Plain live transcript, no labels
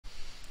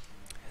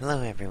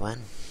Hello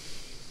everyone.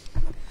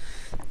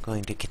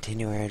 Going to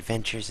continue our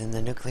adventures in the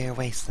nuclear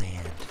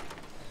wasteland.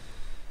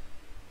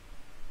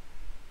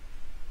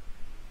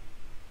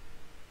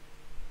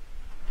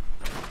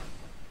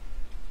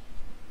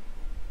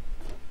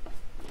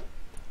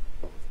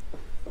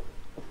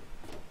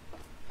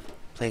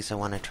 Place I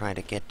want to try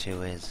to get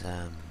to is,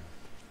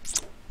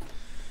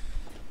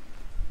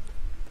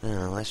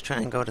 let's try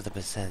and go to the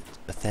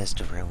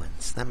Bethesda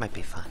ruins. That might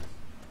be fun.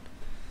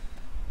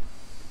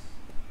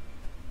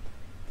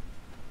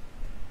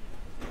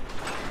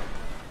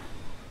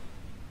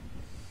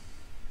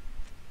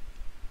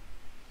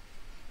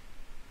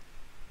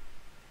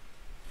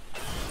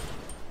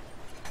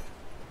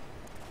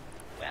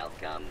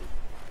 Welcome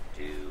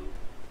to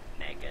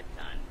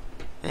Megaton.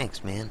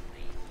 Thanks, man.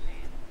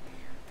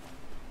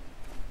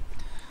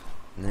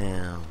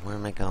 Now, where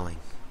am I going?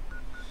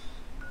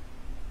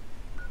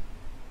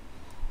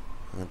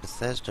 The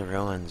Bethesda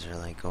ruins are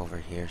like over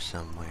here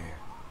somewhere.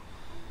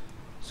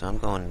 So I'm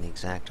going in the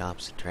exact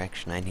opposite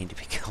direction I need to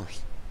be going.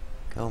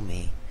 Go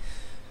me.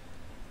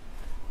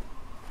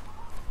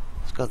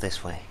 Let's go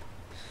this way.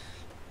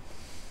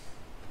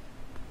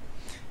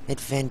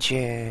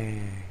 Adventure!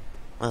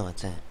 Well,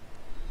 what's that?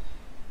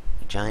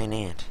 A giant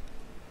ant.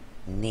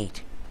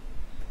 Neat.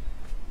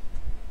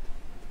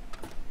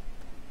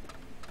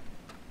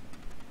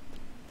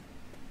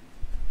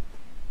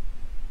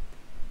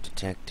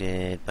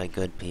 Detected by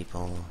good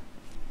people.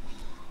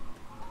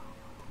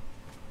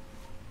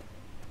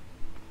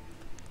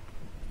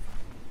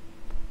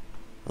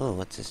 Oh,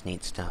 what's this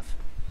neat stuff?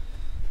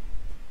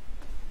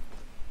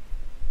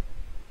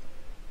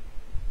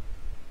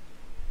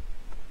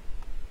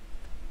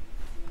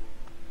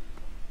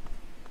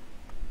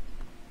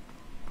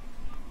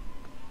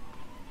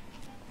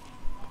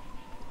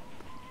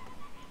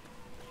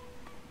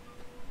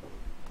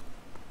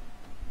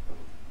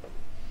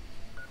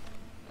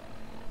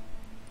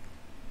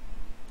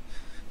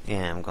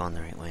 Yeah, I'm going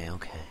the right way,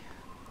 okay.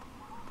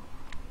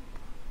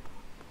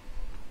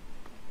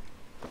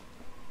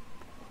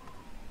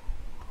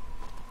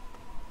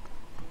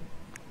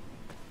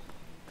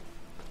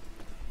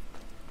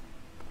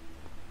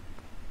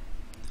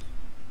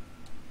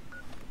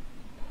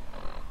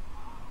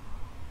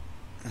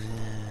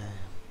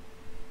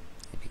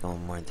 Maybe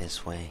going more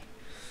this way.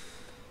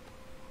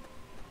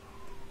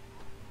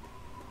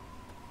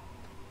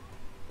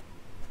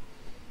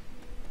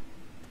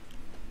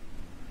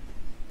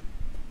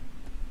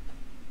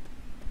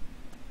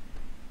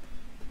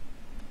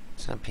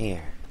 What's up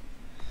here?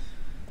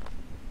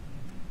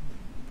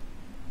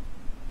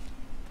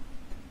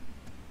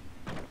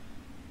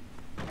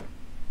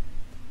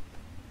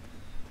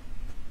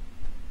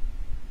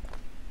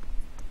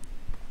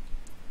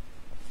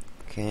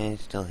 Okay,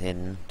 still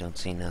hidden. Don't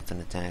see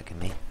nothing attacking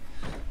me.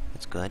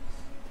 That's good.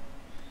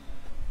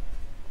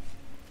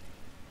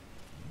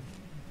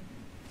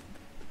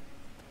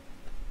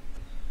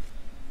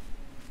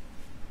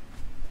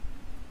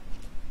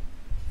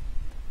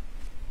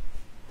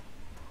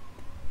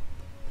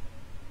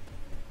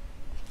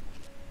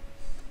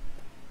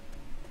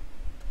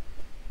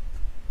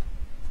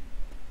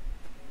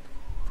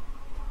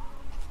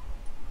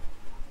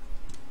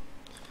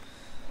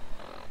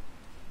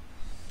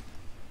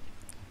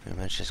 Pretty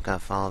much just gotta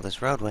follow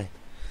this roadway.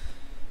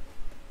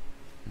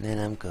 And then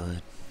I'm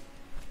good.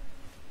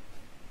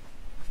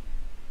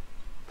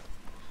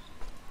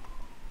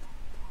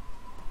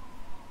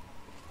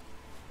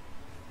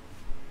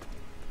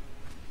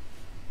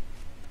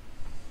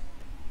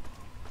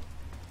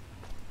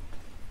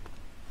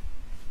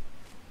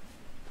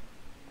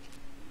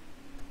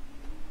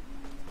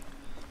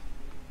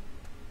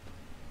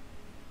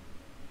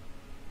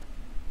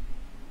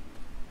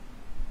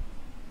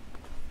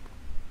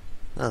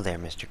 Hello there,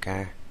 Mr.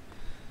 Carr.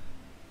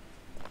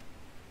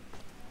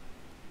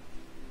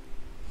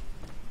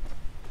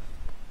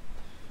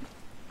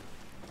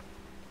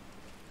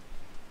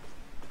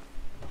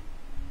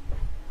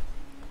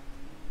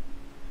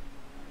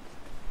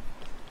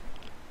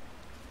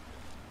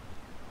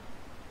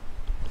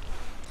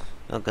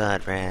 Oh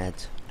god,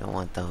 rads. Don't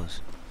want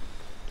those.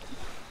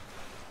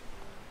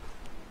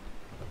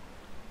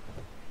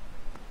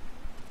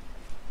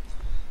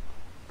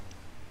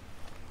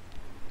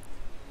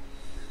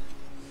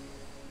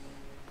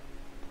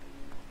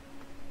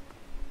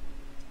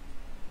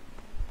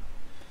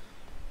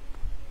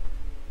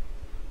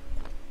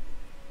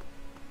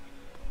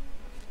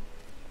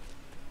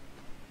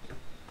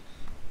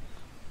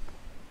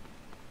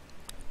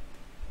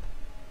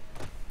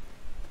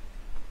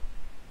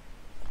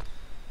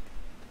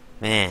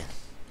 Man,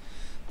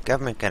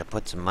 government gotta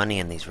put some money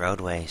in these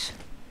roadways.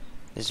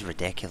 This is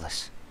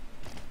ridiculous.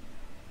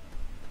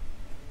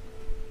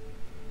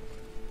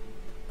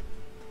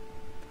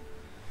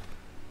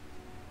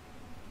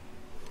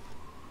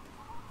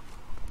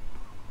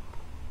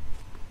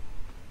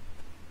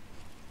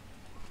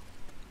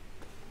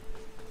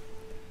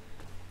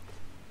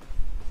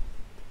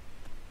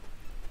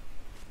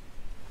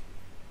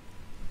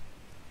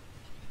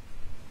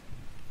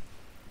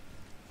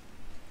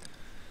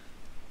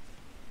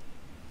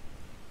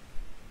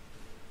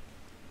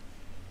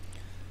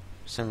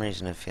 some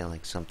reason I feel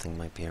like something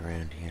might be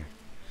around here.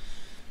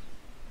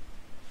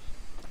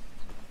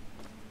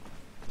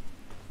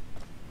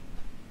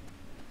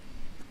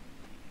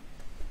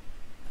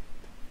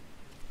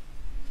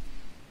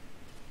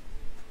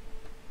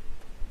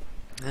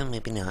 Well,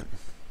 maybe not.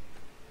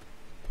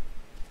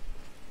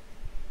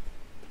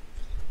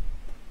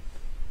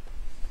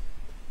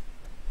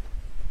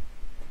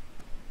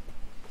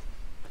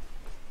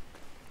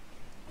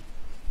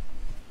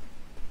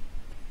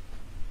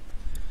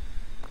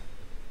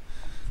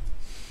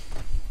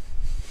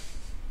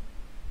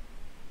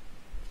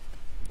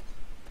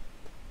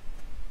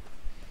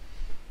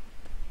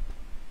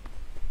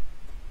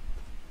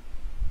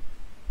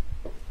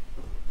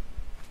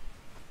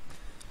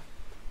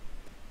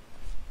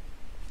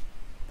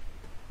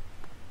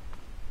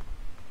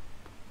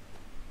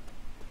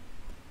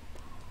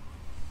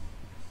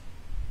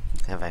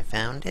 Have I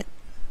found it?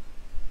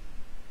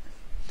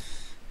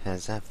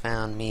 Has that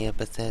found me a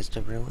Bethesda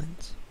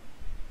ruins?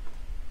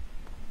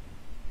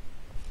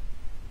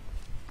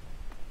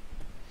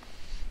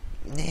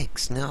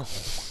 Nix, no.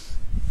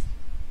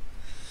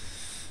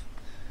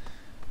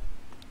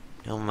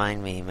 Don't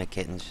mind me, my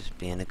kitten's just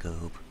being a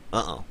goob.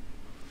 Uh-oh.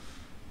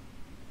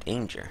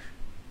 Danger.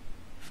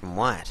 From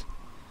what?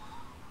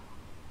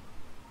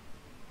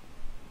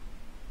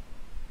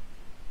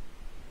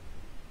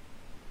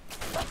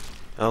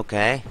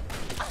 Okay.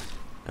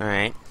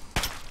 Alright.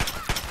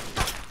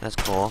 That's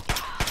cool.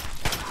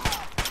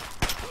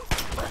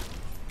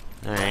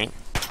 Alright.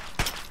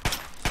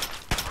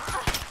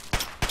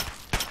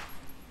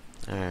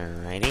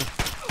 Alrighty.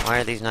 Why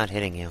are these not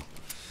hitting you?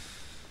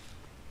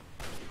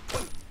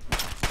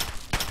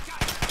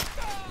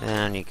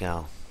 Down you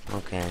go.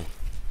 Okay.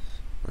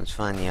 Let's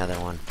find the other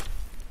one.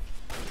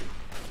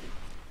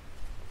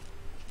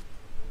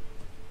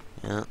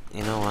 Yeah,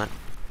 you know what?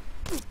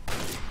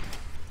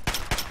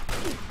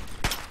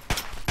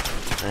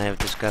 I have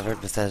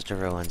discovered Bethesda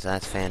ruins.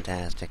 That's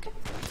fantastic.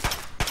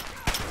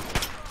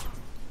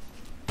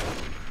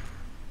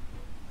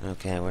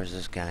 Okay, where's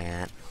this guy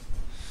at?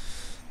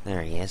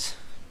 There he is.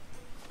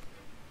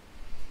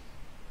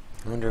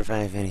 I wonder if I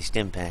have any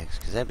stim packs,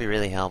 because that'd be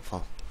really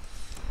helpful.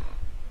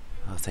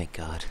 Oh, thank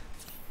God.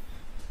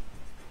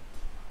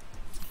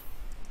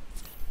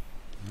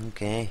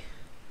 Okay.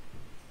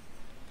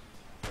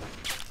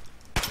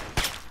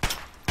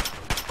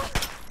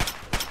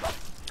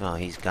 Oh,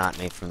 he's got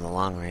me from the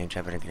long range.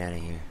 I better get out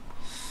of here.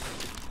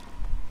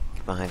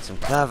 Get behind some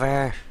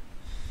cover.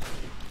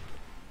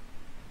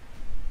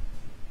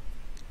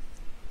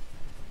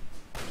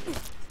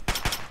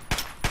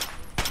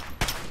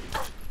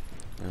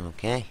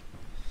 Okay.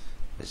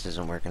 This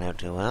isn't working out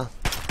too well.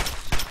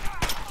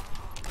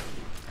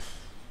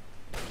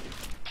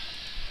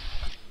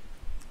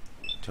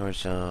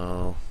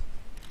 Torso.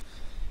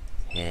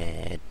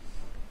 Head.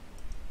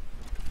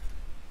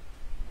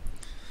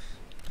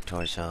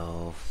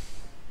 Torso.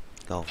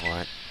 Go for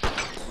it.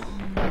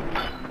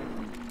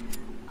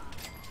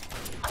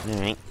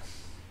 Alright.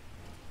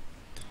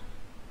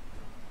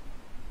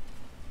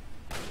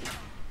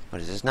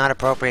 What is this, not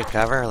appropriate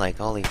cover? Like,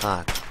 holy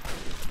fuck.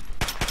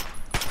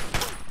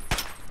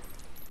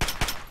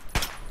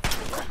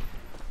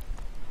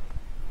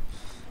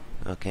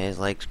 Okay, his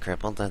leg's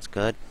crippled, that's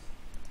good.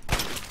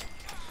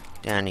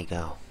 Down you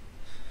go.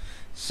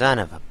 Son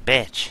of a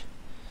bitch.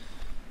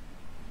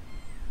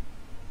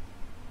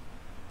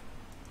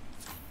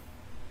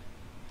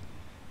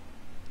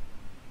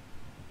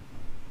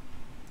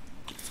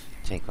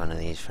 Take one of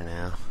these for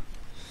now.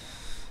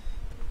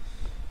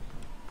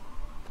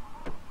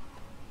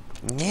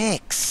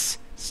 Nix!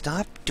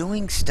 Stop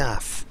doing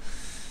stuff.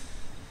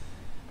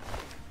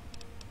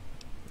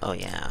 Oh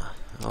yeah.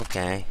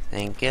 Okay,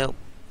 thank you.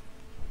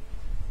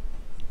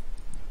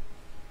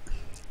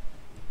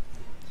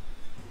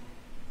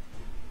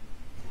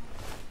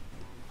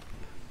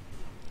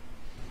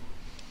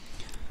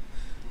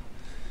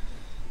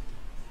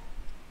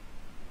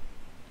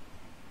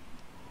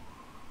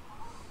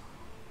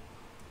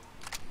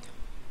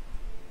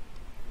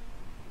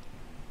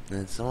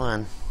 That's the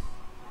one.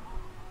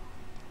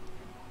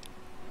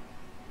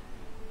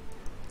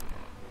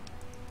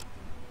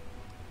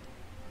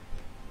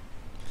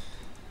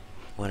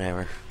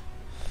 Whatever.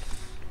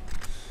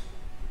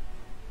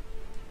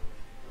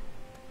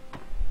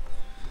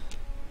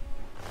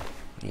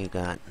 What do you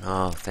got?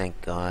 Oh,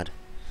 thank God.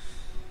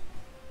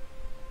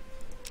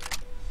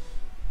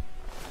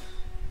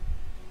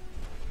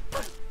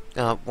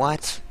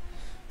 What?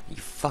 Are you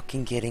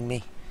fucking kidding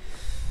me?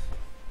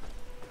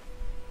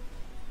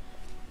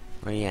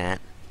 Where you at?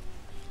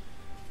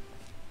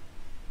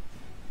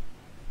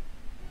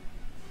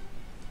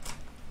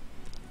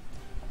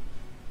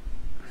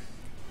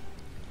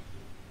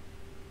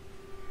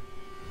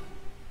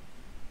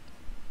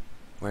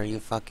 Where are you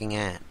fucking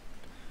at?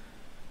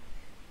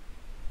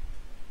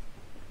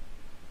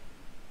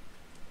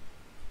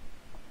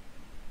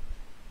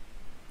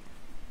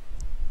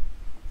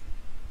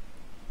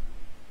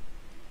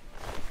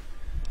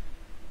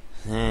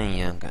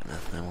 You don't got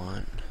nothing I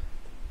want.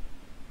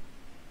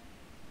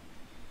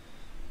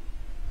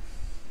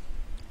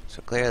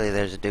 So clearly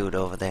there's a dude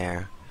over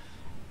there.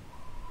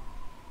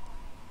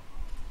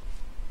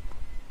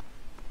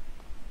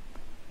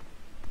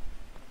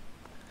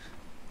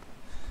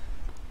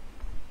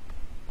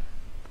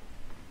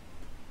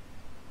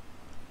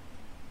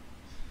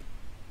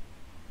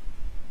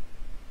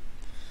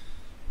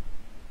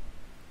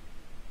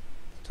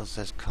 Still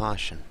says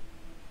caution.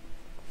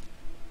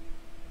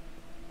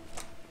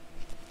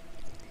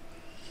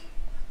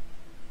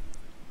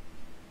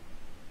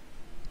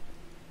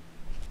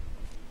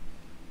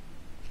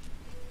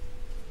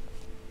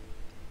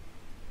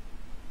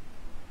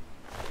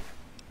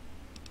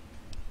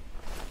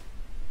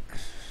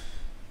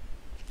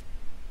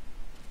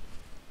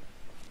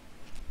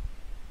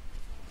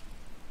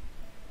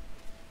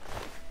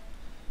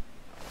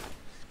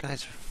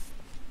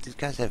 These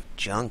guys have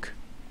junk.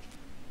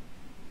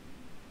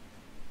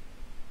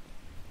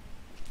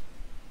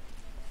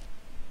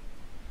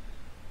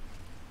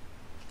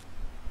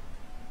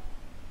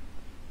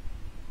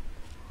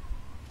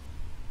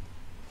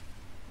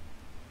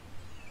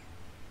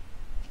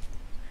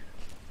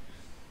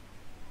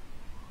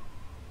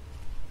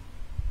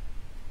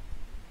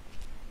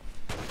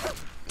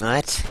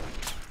 What?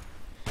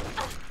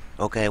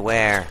 Okay,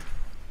 where?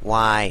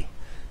 Why?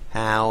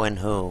 How and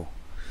who?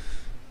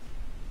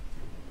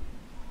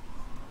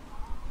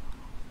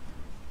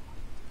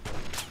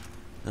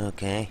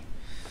 Okay.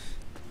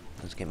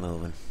 Let's get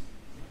moving.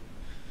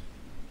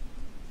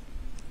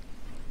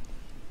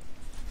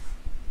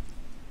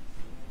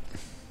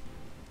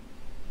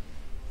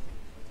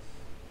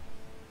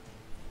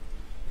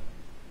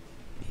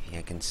 Maybe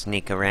I can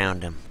sneak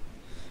around him.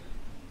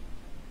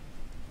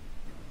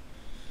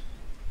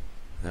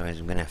 Otherwise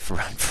I'm gonna have to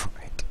run for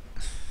it.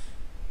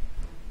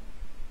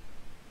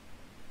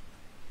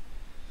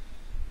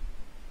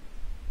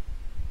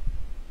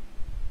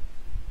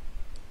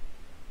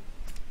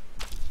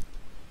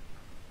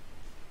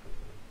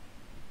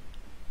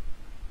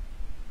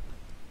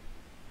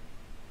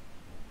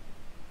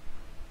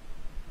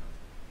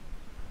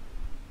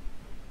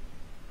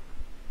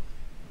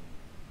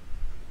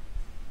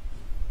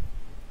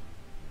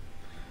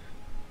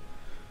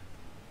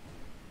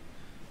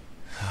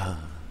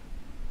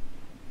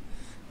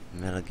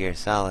 Metal Gear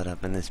Solid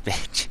up in this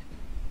bitch.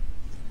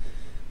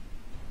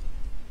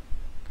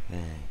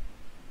 Okay.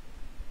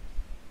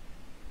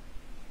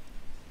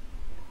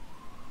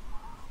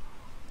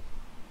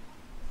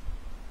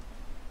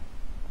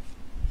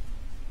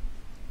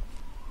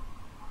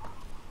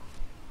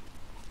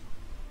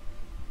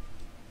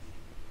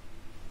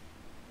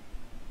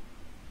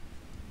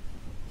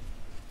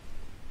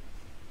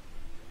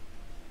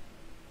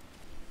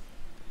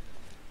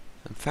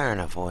 I'm far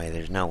enough away,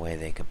 there's no way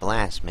they could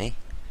blast me.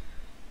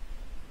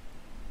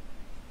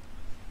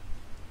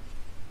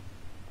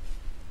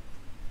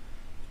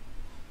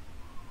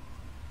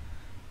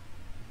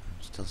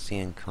 Still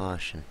seeing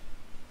caution.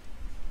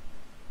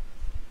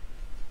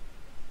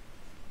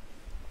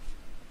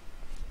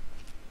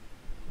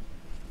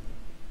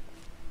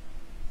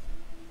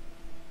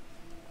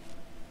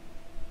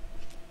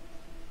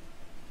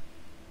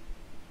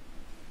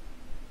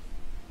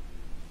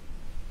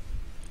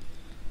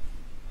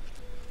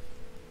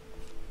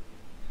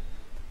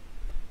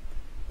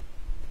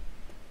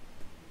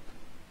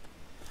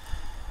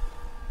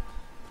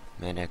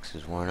 Med-X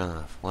is worn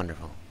off.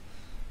 Wonderful.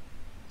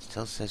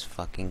 Still says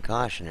fucking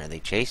caution. Are they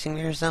chasing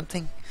me or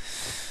something?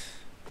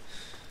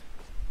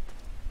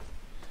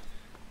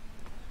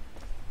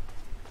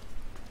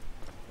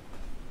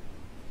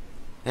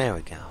 There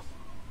we go.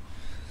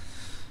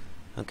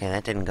 Okay,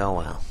 that didn't go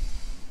well.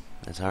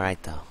 That's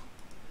alright though.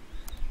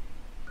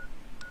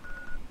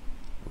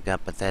 We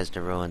got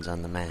Bethesda ruins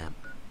on the map.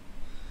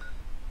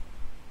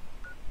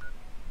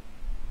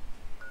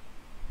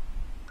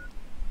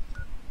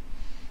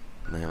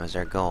 And that was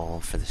our goal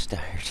for the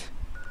start.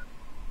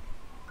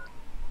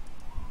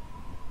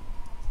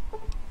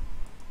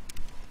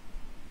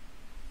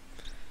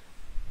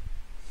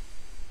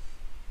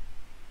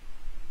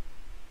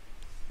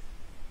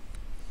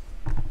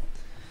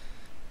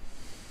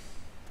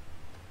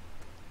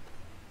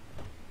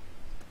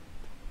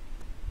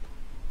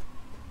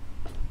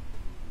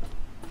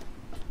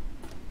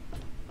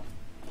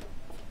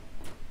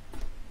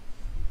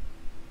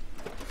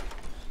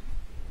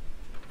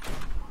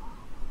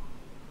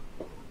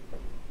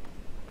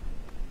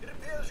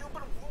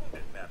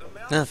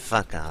 Oh,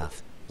 fuck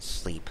off.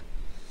 Sleep.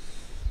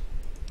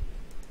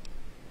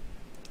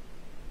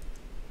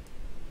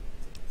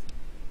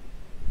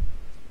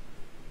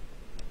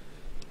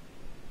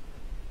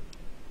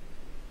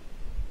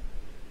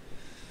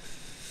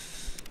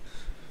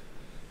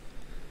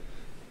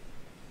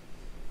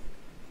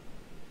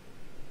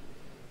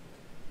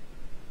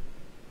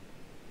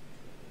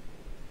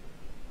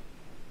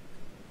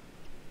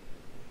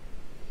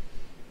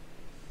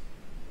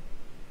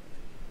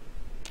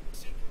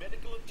 Seek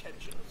medical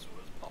attention as soon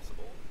as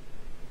possible.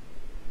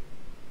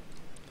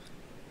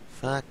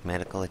 Fuck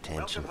medical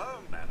attention. Welcome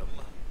home, madam.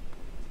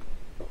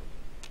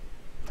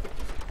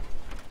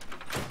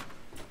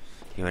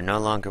 You are no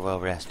longer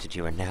well rested.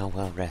 You are now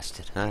well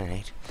rested.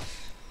 Alright.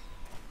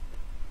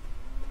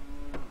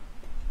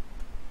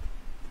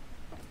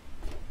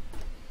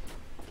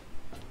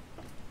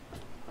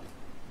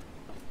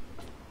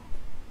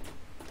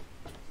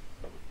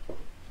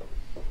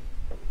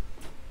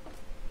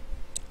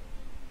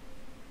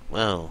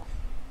 Whoa.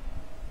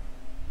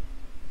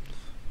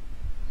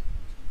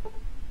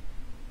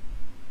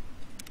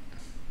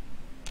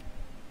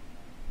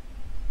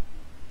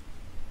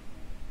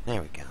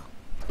 There we go.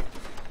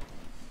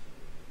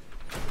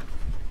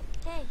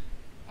 Hey,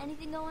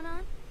 anything going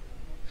on?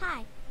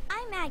 Hi,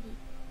 I'm Maggie.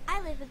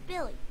 I live with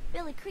Billy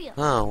Creel.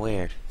 Oh,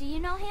 weird. Do you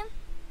know him?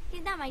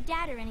 He's not my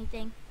dad or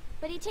anything,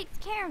 but he takes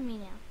care of me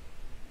now.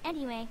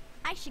 Anyway,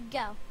 I should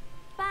go.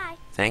 Bye.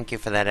 Thank you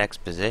for that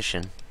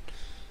exposition.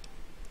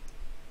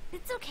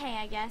 It's okay,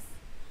 I guess.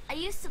 I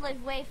used to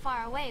live way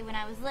far away when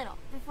I was little,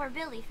 before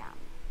Billy found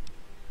me.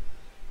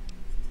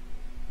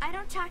 I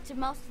don't talk to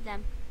most of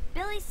them.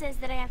 Billy says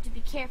that I have to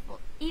be careful,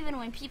 even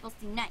when people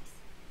seem nice.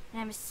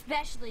 And I'm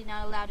especially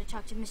not allowed to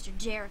talk to Mr.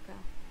 Jericho.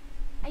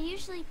 I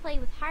usually play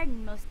with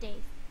Hardin most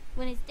days,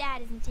 when his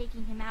dad isn't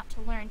taking him out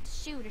to learn to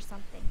shoot or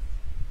something.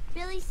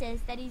 Billy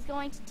says that he's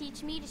going to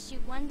teach me to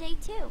shoot one day,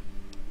 too.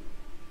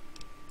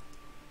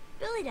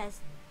 Billy does.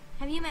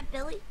 Have you met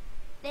Billy?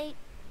 They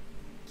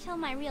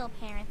killed my real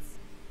parents,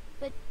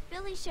 but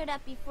Billy showed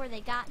up before they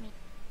got me.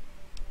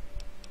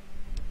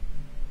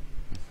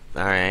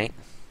 Alright.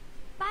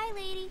 Bye,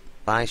 lady.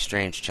 Bye,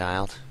 strange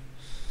child.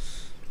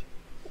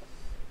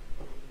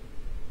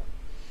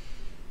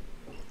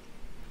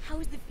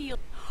 How's the feel?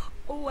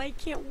 Oh, I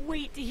can't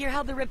wait to hear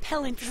how the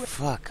repellent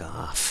Fuck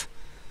off.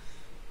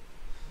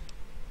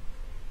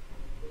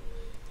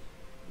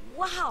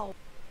 Wow!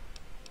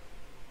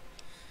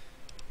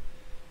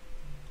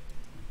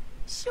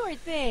 Sure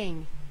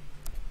thing.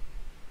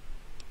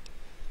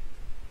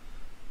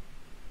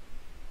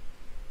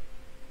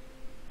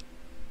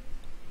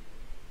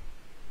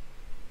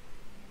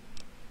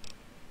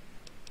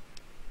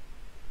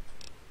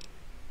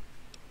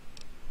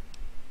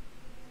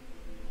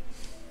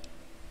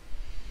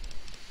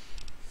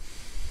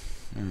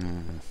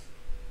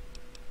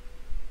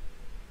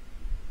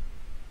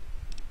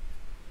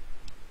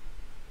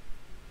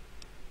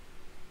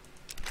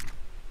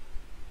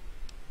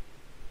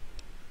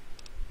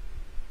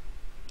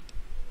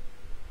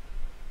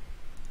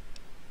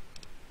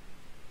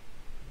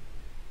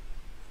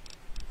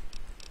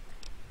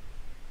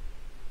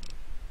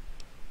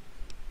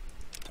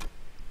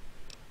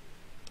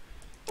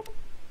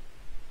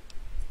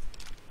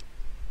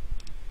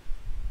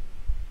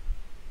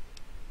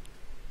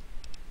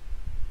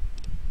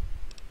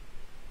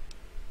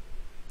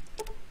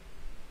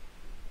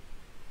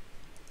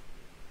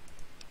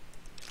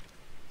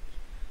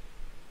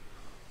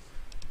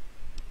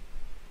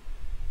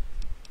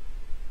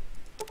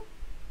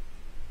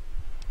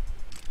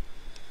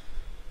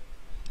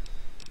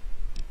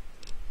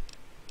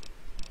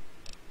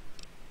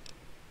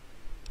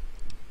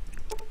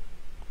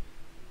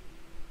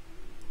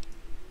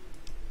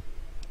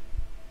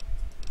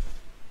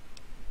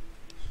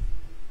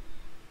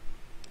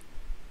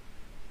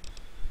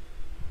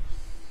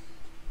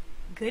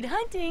 Good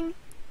hunting.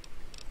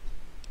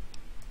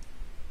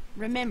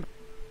 Remember.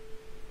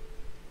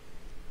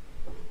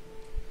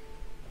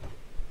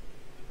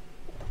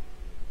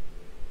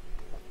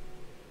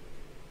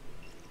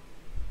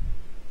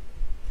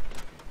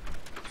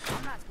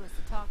 I'm not supposed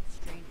to talk to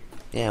strangers.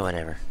 Yeah,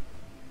 whatever.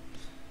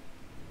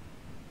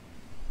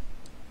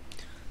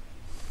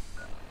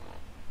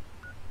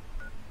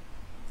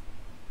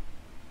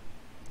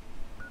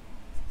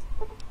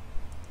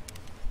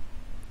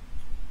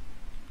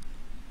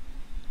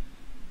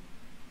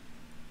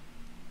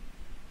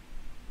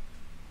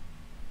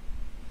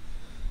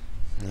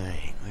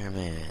 Alright, where am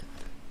I at?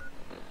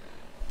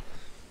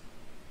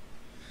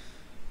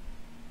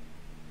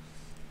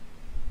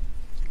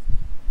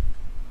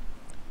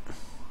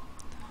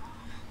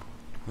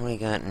 What do we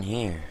got in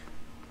here?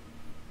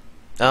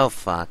 Oh,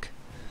 fuck.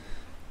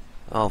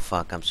 Oh,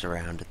 fuck, I'm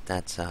surrounded.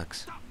 That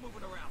sucks.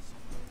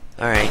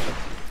 Alright,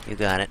 you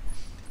got it.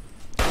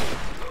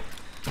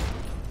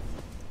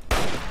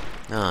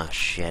 Oh,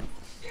 shit.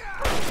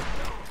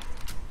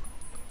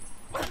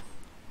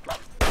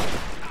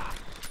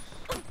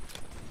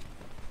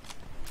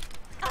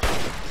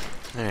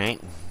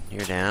 Alright,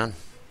 you're down.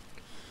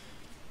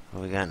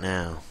 What we got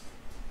now?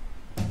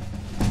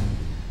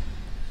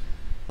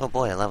 Oh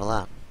boy, I level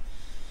up.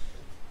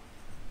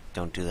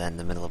 Don't do that in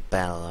the middle of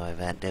battle, though, I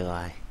bet, do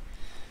I?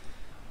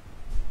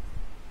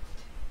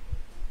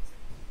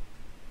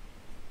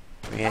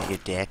 Where you at, you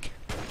dick?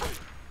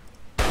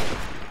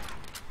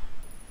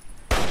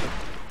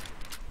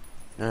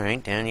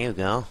 Alright, down you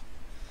go.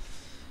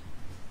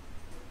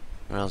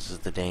 Where else is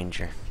the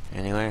danger?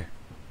 Anywhere?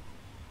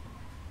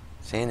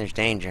 Saying there's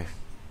danger.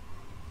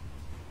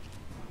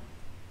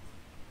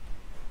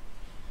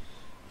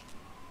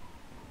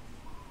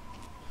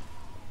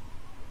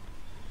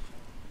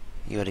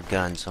 You had a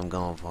gun, so I'm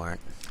going for it.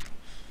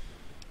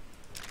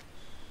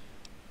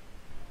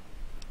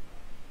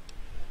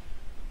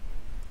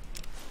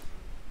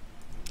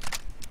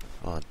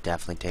 Oh,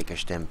 definitely take your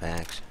stim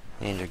packs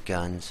and your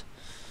guns.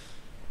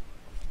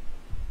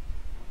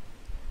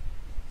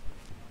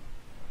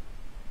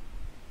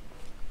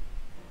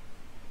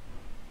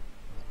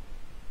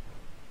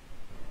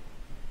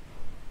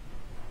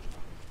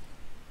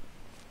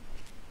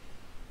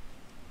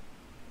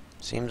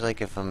 Seems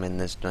like if I'm in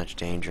this much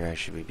danger, I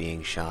should be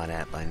being shot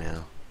at by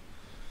now.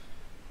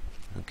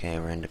 Okay,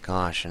 we're into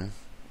caution.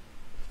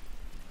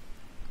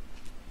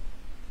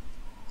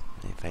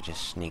 If I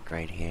just sneak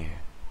right here.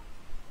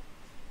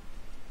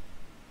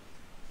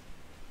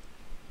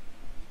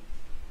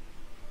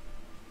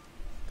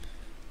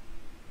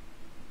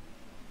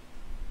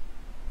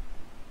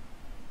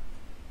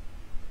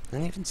 I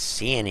don't even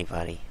see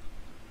anybody.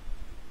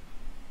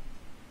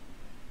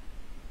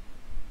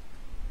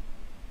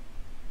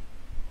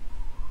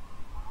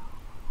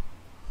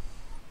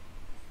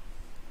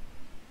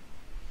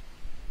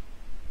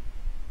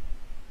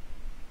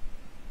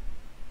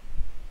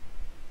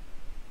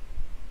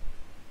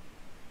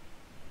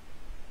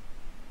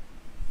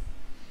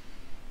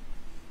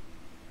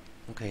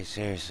 Okay,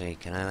 seriously,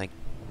 can I, like...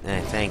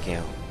 thank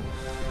you.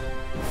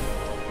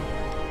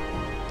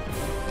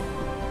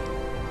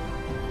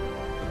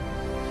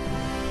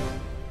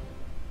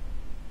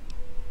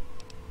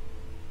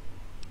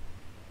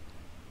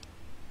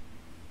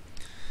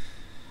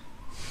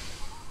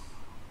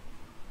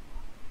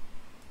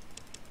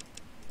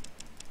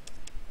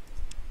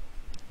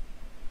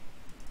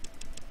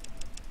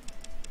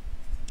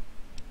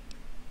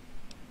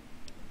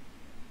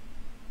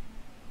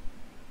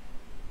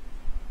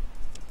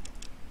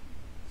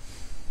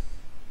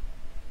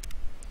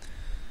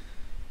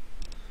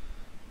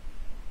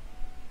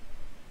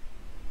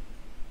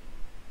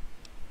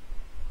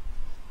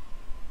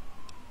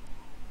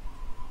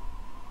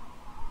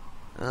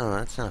 Oh,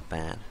 that's not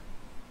bad.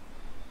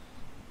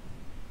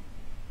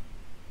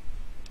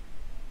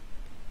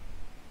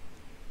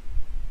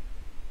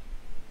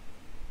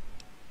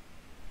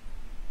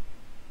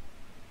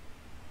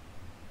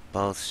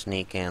 Both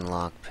sneak and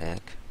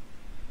lockpick.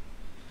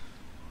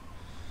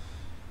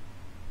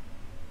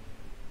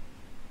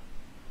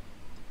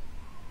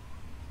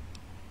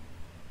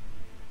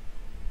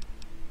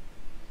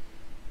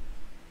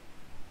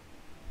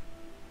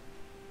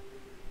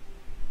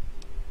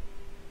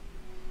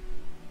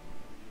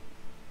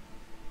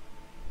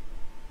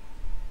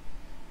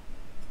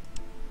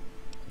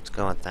 Let's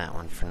go with that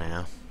one for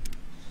now.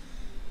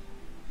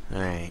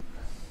 Alright.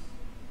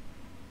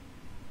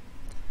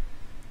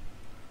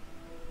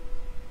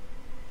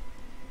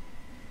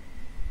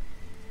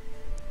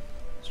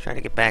 Let's try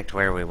to get back to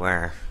where we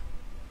were.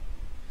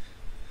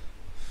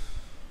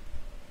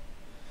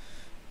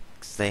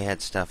 'Cause they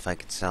had stuff I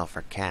could sell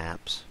for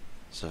caps.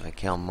 So if I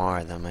kill more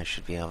of them, I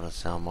should be able to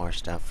sell more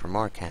stuff for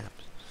more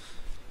caps.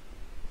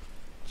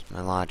 That's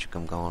my logic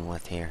I'm going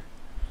with here.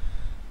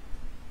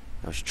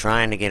 I was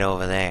trying to get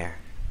over there.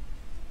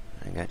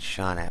 I got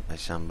shot at by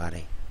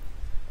somebody.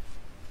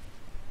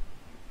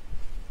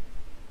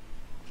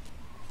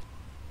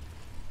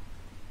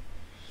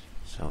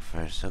 So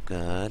far, so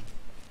good.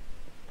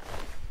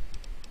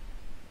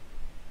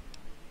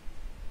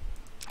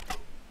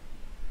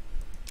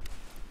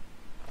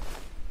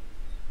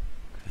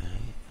 Okay.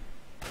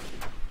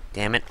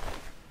 Damn it.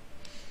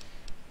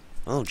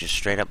 Oh, just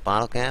straight up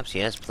bottle caps?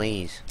 Yes,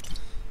 please.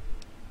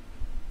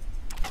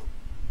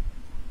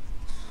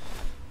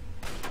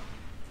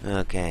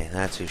 Okay,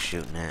 that's who's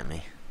shooting at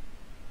me.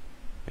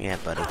 Where you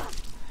at, buddy?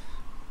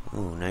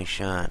 Ooh, nice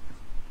shot.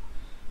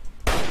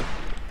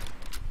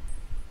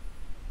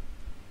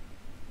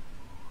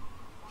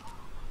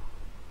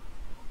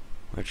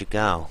 Where'd you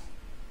go?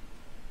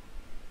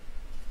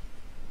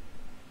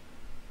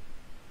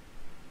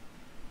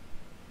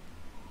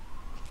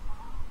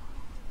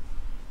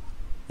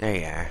 There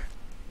you are.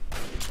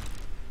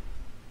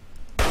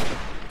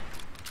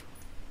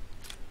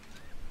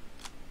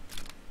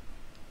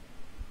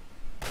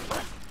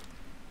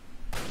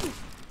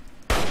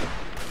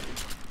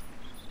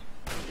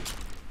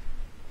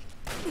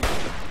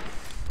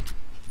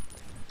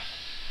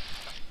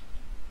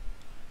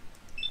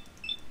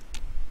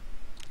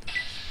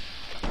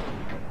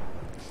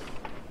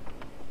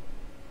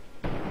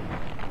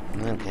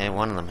 Okay,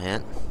 one of them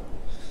hit.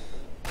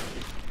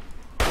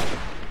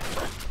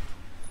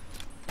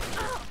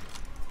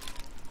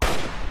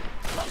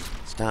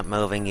 Stop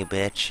moving, you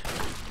bitch.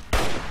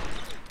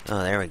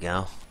 Oh, there we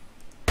go.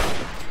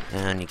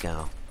 Down you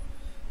go.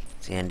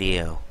 It's the end of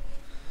you.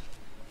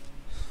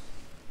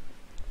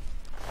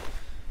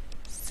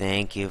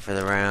 Thank you for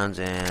the rounds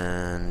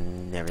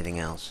and everything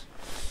else.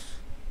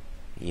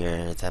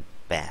 You're the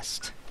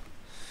best.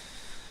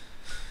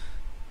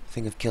 I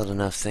think I've killed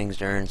enough things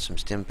to earn some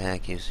stim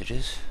pack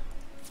usages.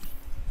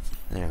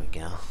 There we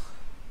go.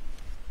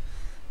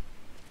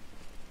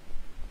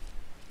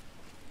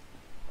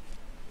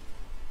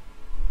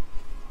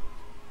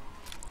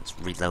 Let's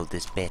reload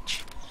this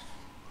bitch.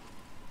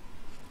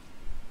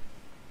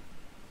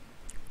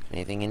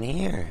 Anything in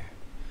here?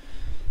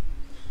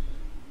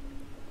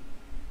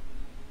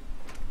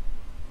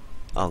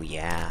 Oh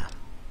yeah.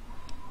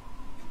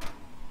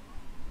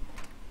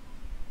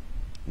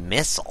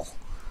 Missile.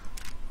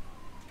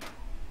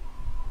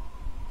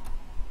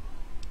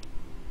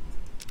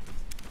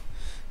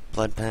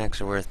 Blood packs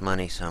are worth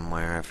money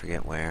somewhere, I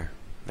forget where.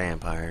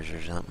 Vampires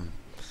or something.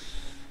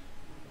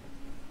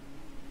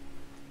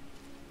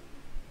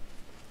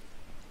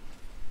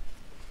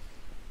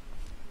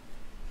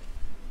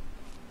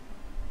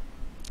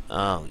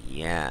 Oh,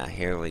 yeah,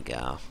 here we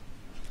go.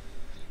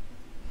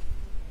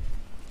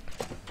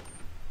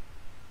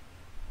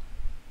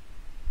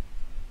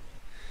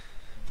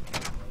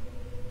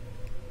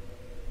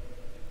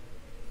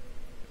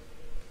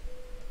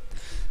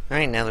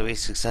 Alright, now that we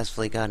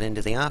successfully got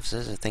into the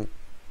offices, I think...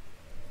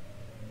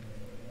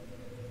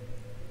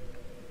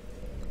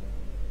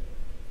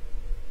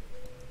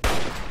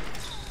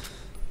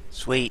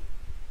 Sweet.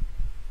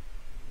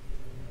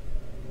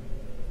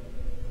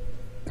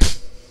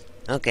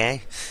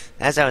 Okay.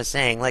 As I was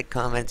saying, like,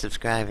 comment,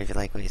 subscribe if you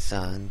like what you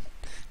saw. And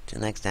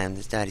until next time,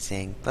 this is Dottie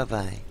saying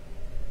bye-bye.